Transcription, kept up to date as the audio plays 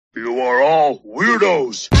You are all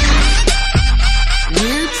weirdos.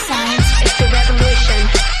 Weird science is the revolution.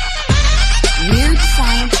 Weird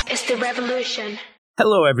science is the revolution.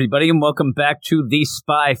 Hello, everybody, and welcome back to the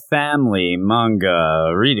Spy Family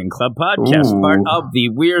Manga Reading Club podcast, part of the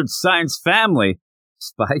Weird Science family,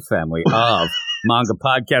 Spy Family of Manga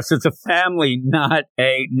Podcast. It's a family, not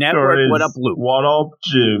a network. Sure. What up, Luke? What up,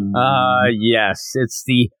 Jim? Yes, it's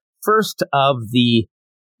the first of the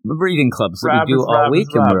reading clubs that we do all week,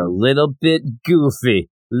 and we're a little bit goofy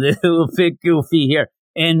here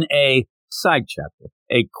in a side chapter,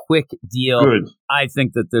 a quick deal. Good. I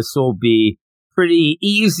think that this will be pretty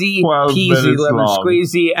easy, 12 peasy, lemon long.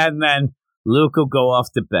 squeezy, and then Luke will go off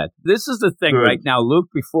to bed. This is the thing right now. Luke,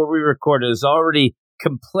 before we record, is already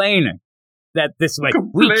complaining that this, like,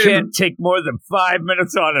 we can't take more than 5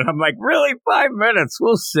 minutes on it. I'm like, really? 5 minutes?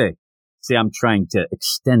 We'll see. See, I'm trying to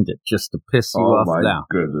extend it just to piss you off now.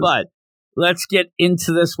 Goodness. But let's get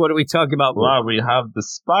into this. What are we talking about? Well, we have the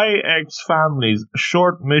Spy X Family's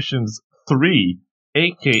Short Missions 3,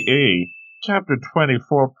 a.k.a. Chapter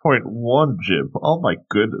 24.1, Jim. Oh, my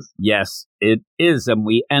goodness. Yes, it is. And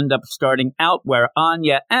we end up starting out where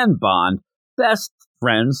Anya and Bond, best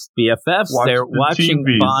friends, BFFs, they're watching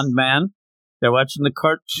TVs. Bond Man. They're watching the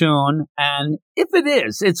cartoon. And if it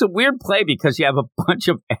is, it's a weird play because you have a bunch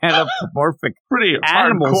of anthropomorphic Pretty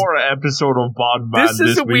animals. hardcore episode of Bond Man This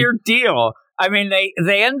is a week. weird deal. I mean,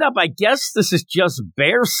 they end up, I guess this is just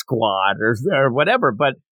Bear Squad or whatever,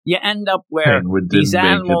 but you end up where Penguin these didn't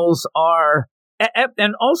make animals are.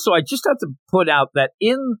 And also, I just have to put out that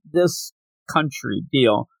in this country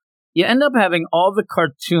deal, you end up having all the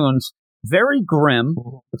cartoons very grim.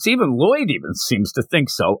 It's even Lloyd even seems to think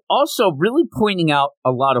so. Also, really pointing out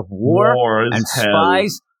a lot of war as and hell.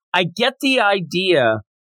 spies. I get the idea,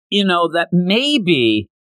 that maybe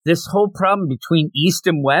this whole problem between East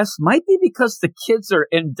and West might be because the kids are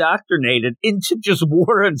indoctrinated into just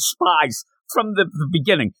war and spies from the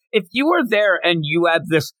beginning. If you were there and you had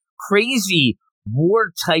this crazy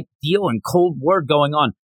war type deal and Cold War going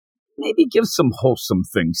on, maybe give some wholesome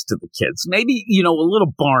things to the kids. Maybe, a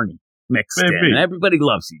little Barney mixed in. Everybody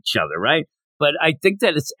loves each other, right? But I think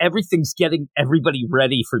that everything's getting everybody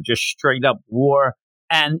ready for just straight up war.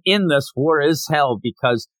 And in this, war is hell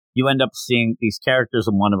because you end up seeing these characters,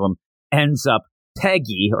 and one of them ends up Peg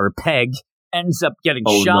ends up getting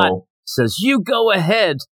shot. No. Says, you go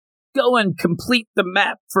ahead, go and complete the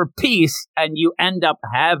map for peace. And you end up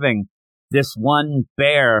having this one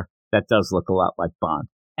bear that does look a lot like Bond.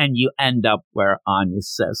 And you end up where Anya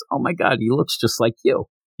says, oh my God, he looks just like you.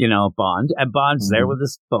 Bond. And Bond's there with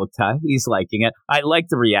his bow tie. He's liking it. I like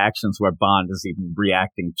the reactions where Bond is even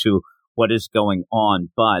reacting to what is going on.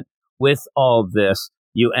 But with all this,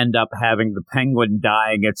 you end up having the penguin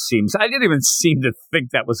dying, it seems. I didn't even seem to think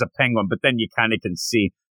that was a penguin, but then you kind of can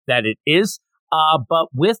see that it is. But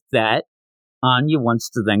with that, Anya wants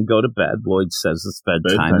to then go to bed. Lloyd says it's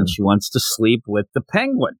bedtime, and she wants to sleep with the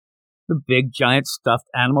penguin. The big, giant, stuffed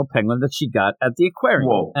animal penguin that she got at the aquarium.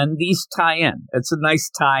 Whoa. And these tie in. It's a nice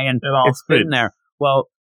tie-in. It's fits. been there. Well,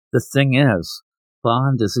 the thing is,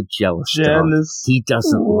 Bond is a jealous dog. He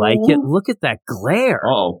doesn't like it. Look at that glare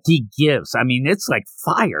he gives. I mean, it's like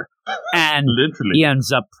fire. And Literally. he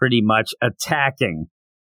ends up pretty much attacking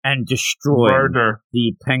and destroying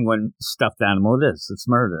the penguin stuffed animal. It is. It's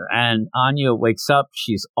murder. And Anya wakes up.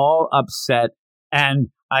 She's all upset. And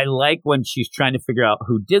I like when she's trying to figure out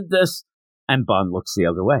who did this, and Bond looks the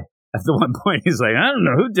other way. At the one point, he's like, I don't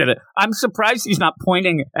know who did it. I'm surprised he's not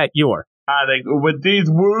pointing at Yor. I think with these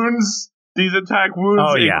wounds, these attack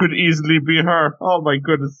wounds, it could easily be her. Oh my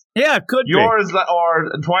goodness. Yeah, it could be. Yours, or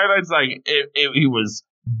Twilight's like, if he was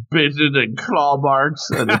bitten and claw marks,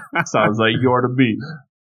 and it sounds like you're to me.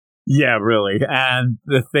 Yeah, really. And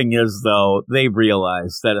the thing is, though, they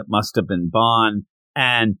realize that it must have been Bond,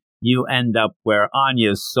 and you end up where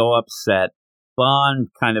Anya is so upset. Bond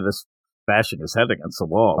kind of is bashing his head against the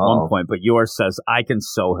wall at one point, but Yor says, I can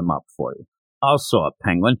sew him up for you. I'll sew up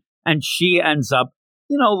Penguin. And she ends up,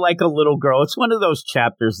 like a little girl. It's one of those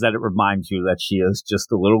chapters that it reminds you that she is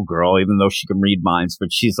just a little girl, even though she can read minds. But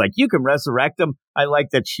she's like, you can resurrect him. I like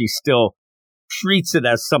that she still treats it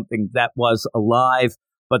as something that was alive.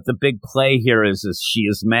 But the big play here is she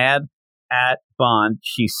is mad at Bond.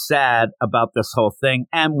 She's sad about this whole thing.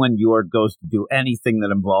 And when Yor goes to do anything that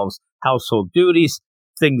involves household duties,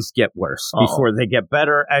 things get worse before they get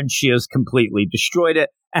better. And she has completely destroyed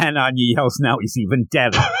it. And Anya yells, now he's even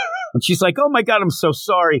dead. And she's like, oh my God, I'm so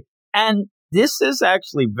sorry. And this is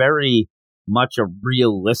actually very much a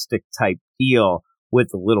realistic type deal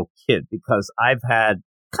with the little kid, because I've had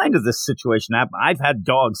kind of this situation happen. I've had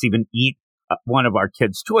dogs even eat one of our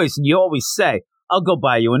kids' toys. And you always say, I'll go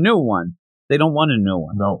buy you a new one. They don't want a new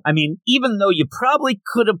one. No. I mean, even though you probably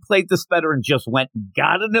could have played this better and just went and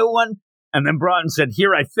got a new one and then brought and said,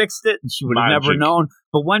 here, I fixed it, and she would have never known.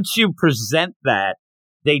 But once you present that,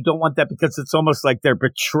 they don't want that because it's almost like they're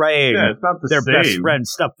betraying it's not their same. best friend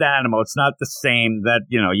stuffed animal. It's not the same that,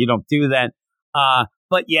 you don't do that.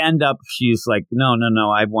 But you end up, she's like, no,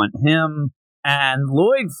 I want him. And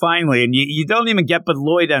Lloyd finally, and you don't even get, but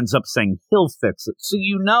Lloyd ends up saying he'll fix it. So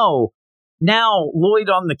now Lloyd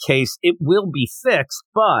on the case, it will be fixed,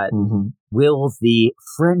 but will the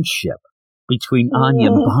friendship between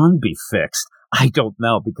Anya and Bond be fixed? I don't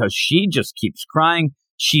know, because she just keeps crying.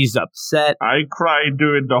 She's upset. I cried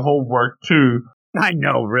doing the homework too. I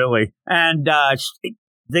know, really. And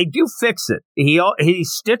they do fix it.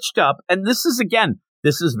 He's stitched up, and this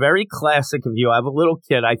is very classic of you. I have a little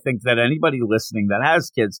kid. I think that anybody listening that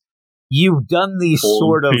has kids, you've done these Old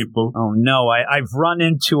sort of people. Oh no, I've run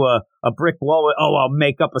into a brick wall. I'll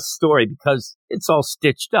make up a story because it's all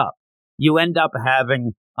stitched up. You end up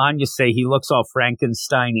having Anya say he looks all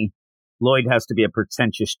Frankenstein-y. Lloyd has to be a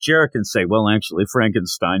pretentious jerk and say, well, actually,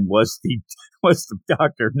 Frankenstein was the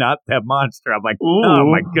doctor, not that monster. I'm like, oh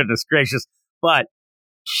my goodness gracious. But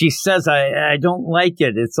she says, I don't like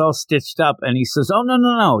it. It's all stitched up. And he says, oh,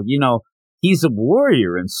 no. He's a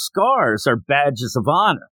warrior and scars are badges of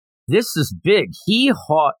honor. This is big. He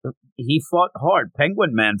fought hard.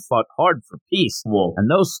 Penguin Man fought hard for peace. Whoa. And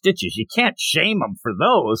those stitches, you can't shame him for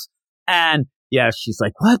those. And yeah, she's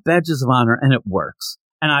like, what? Badges of honor? And it works.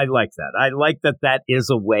 And I like that. I like that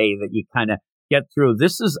is a way that you kind of get through.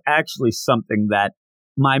 This is actually something that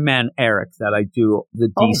my man Eric, that I do the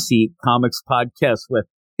DC Comics podcast with,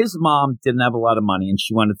 his mom didn't have a lot of money and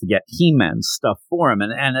she wanted to get He-Man stuff for him.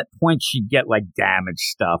 And at points she'd get like damaged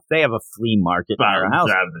stuff. They have a flea market in their house.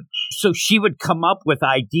 Damage. So she would come up with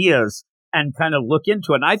ideas and kind of look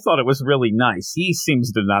into it. And I thought it was really nice. He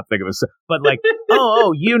seems to not think of it. But like,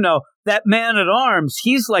 that Man at Arms,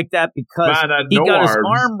 he's like that because he got his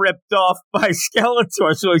arm ripped off by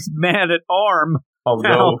Skeletor. So he's Man at Arm. Oh,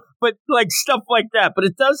 no. But like stuff like that. But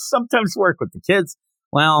it does sometimes work with the kids.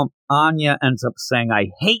 Well, Anya ends up saying, I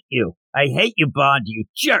hate you. I hate you, Bond, you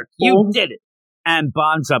jerk. You did it. And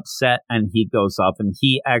Bond's upset and he goes off and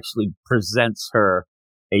he actually presents her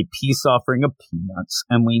a peace offering of peanuts.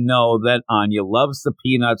 And we know that Anya loves the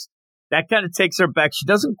peanuts. That kind of takes her back. She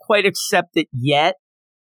doesn't quite accept it yet.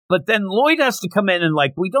 But then Lloyd has to come in and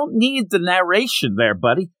like, we don't need the narration there,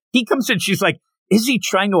 buddy. He comes in, she's like, is he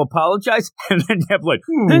trying to apologize? And then you have like,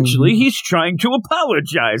 actually, he's trying to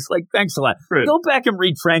apologize. Like, thanks a lot. Right. Go back and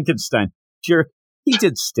read Frankenstein. Jerk, he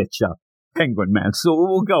did stitch up Penguin Man, so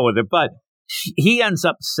we'll go with it. But he ends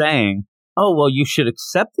up saying, oh, well, you should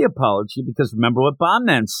accept the apology because remember what Bond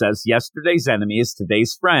Man says, yesterday's enemy is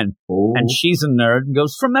today's friend. Oh. And she's a nerd and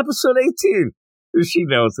goes, from episode 18. She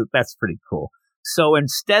knows it. That's pretty cool. So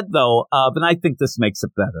instead, though, and I think this makes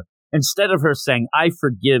it better, instead of her saying, I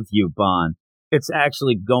forgive you, Bond, it's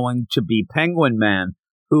actually going to be Penguin Man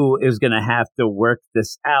who is going to have to work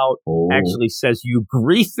this out. Actually says, you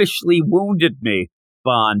griefishly wounded me,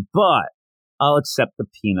 Bond, but I'll accept the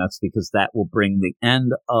peanuts because that will bring the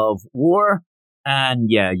end of war. And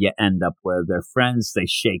yeah, you end up where they're friends. They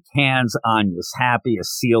shake hands. Anya's happy, a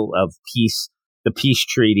seal of peace, the peace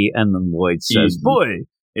treaty. And then Lloyd says, boy,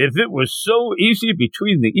 if it was so easy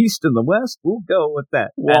between the East and the West, we'll go with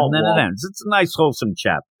that. And then it ends. It's a nice, wholesome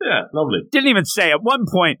chapter. Yeah, lovely. Didn't even say at one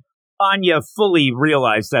point, Anya fully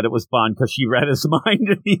realized that it was Bond because she read his mind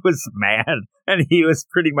and he was mad. And he was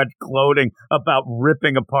pretty much gloating about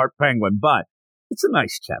ripping apart Penguin. But it's a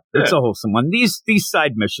nice chapter. Yeah. It's a wholesome one. These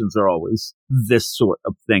side missions are always this sort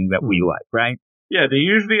of thing that we like, right? Yeah, they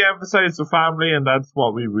usually emphasize the family, and that's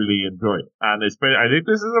what we really enjoy. And it's been, I think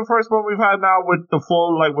this is the first one we've had now with the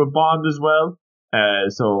full, like with Bond as well.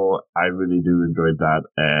 So I really do enjoy that.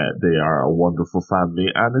 They are a wonderful family,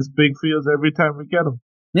 and it's big feels every time we get them.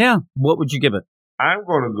 Yeah. What would you give it? I'm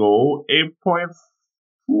going to go 8.5.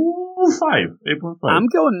 8.5. I'm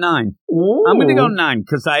going 9. Ooh. I'm going to go 9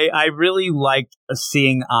 because I really like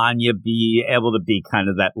seeing Anya be able to be kind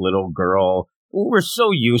of that little girl. We're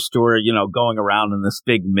so used to her, going around in this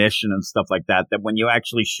big mission and stuff like that, that when you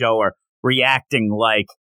actually show her reacting like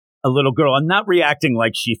a little girl and not reacting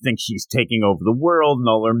like she thinks she's taking over the world and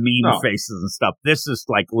all her mean faces and stuff. This is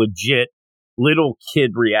like legit little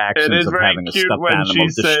kid reactions of having a stuffed animal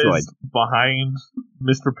destroyed. Says behind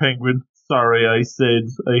Mr. Penguin, sorry, I said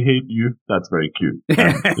I hate you. That's very cute.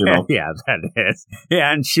 Yeah, that is.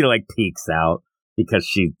 Yeah, and she like peeks out because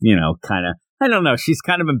she, kind of, I don't know, she's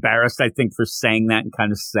kind of embarrassed, I think, for saying that and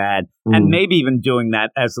kind of sad. And maybe even doing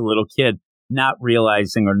that as a little kid, not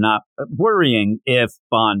realizing or not worrying if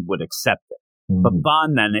Bond would accept it. But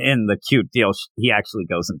Bond then, in the cute deal, he actually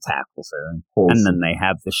goes and tackles her. And then they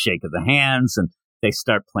have the shake of the hands, and they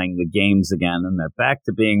start playing the games again, and they're back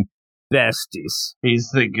to being besties.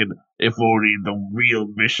 He's thinking, if only the real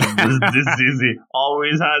mission was this easy.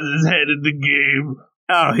 Always has his head in the game.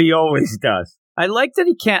 Oh, he always does. I like that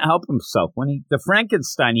he can't help himself. When the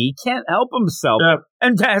Frankenstein, he can't help himself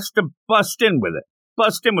and has to bust in with it.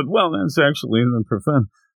 Bust in with, well, that's actually the prefer.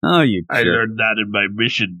 Oh, you I learned that in my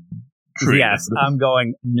mission training. Yes, I'm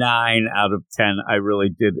going 9 out of 10. I really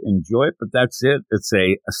did enjoy it, but that's it. It's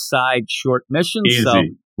a side short mission, Easy. So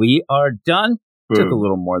we are done. Took a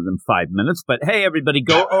little more than 5 minutes, but hey, everybody,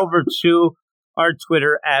 go over to our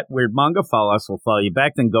Twitter at Weird Manga. Follow us, we'll follow you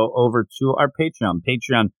back. Then go over to our Patreon,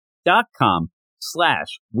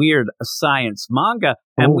 patreon.com/Weird Science Manga.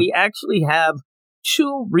 And we actually have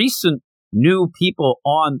 2 recent new people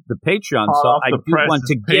on the Patreon, so I do want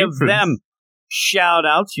to give them shout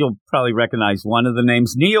outs. You'll probably recognize one of the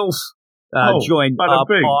names. Niels joined up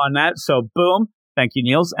on that, so boom. Thank you,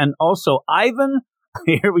 Niels. And also Ivan.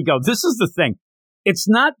 Here we go. This is the thing. It's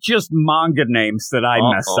not just manga names that I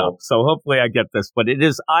mess up, so hopefully I get this, but it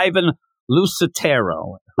is Ivan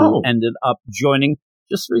Lucitero who ended up joining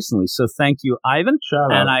just recently. So thank you, Ivan.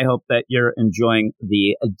 Shout out. I hope that you're enjoying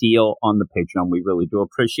the deal on the Patreon. We really do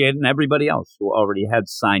appreciate it. And everybody else who already had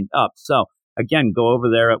signed up. So again, go over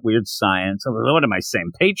there at Weird Science. What am I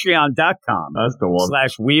saying? Patreon.com. That's the one.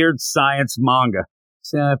 /Weird Science Manga.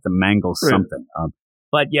 See, I have to mangle something up.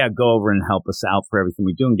 But yeah, go over and help us out for everything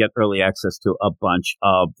we do and get early access to a bunch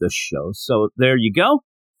of the shows. So there you go.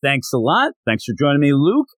 Thanks a lot. Thanks for joining me,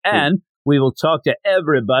 Luke. And we will talk to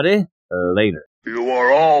everybody later. You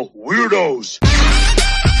are all weirdos.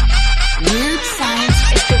 Weird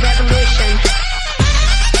science is the revolution.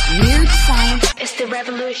 Weird science is the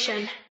revolution.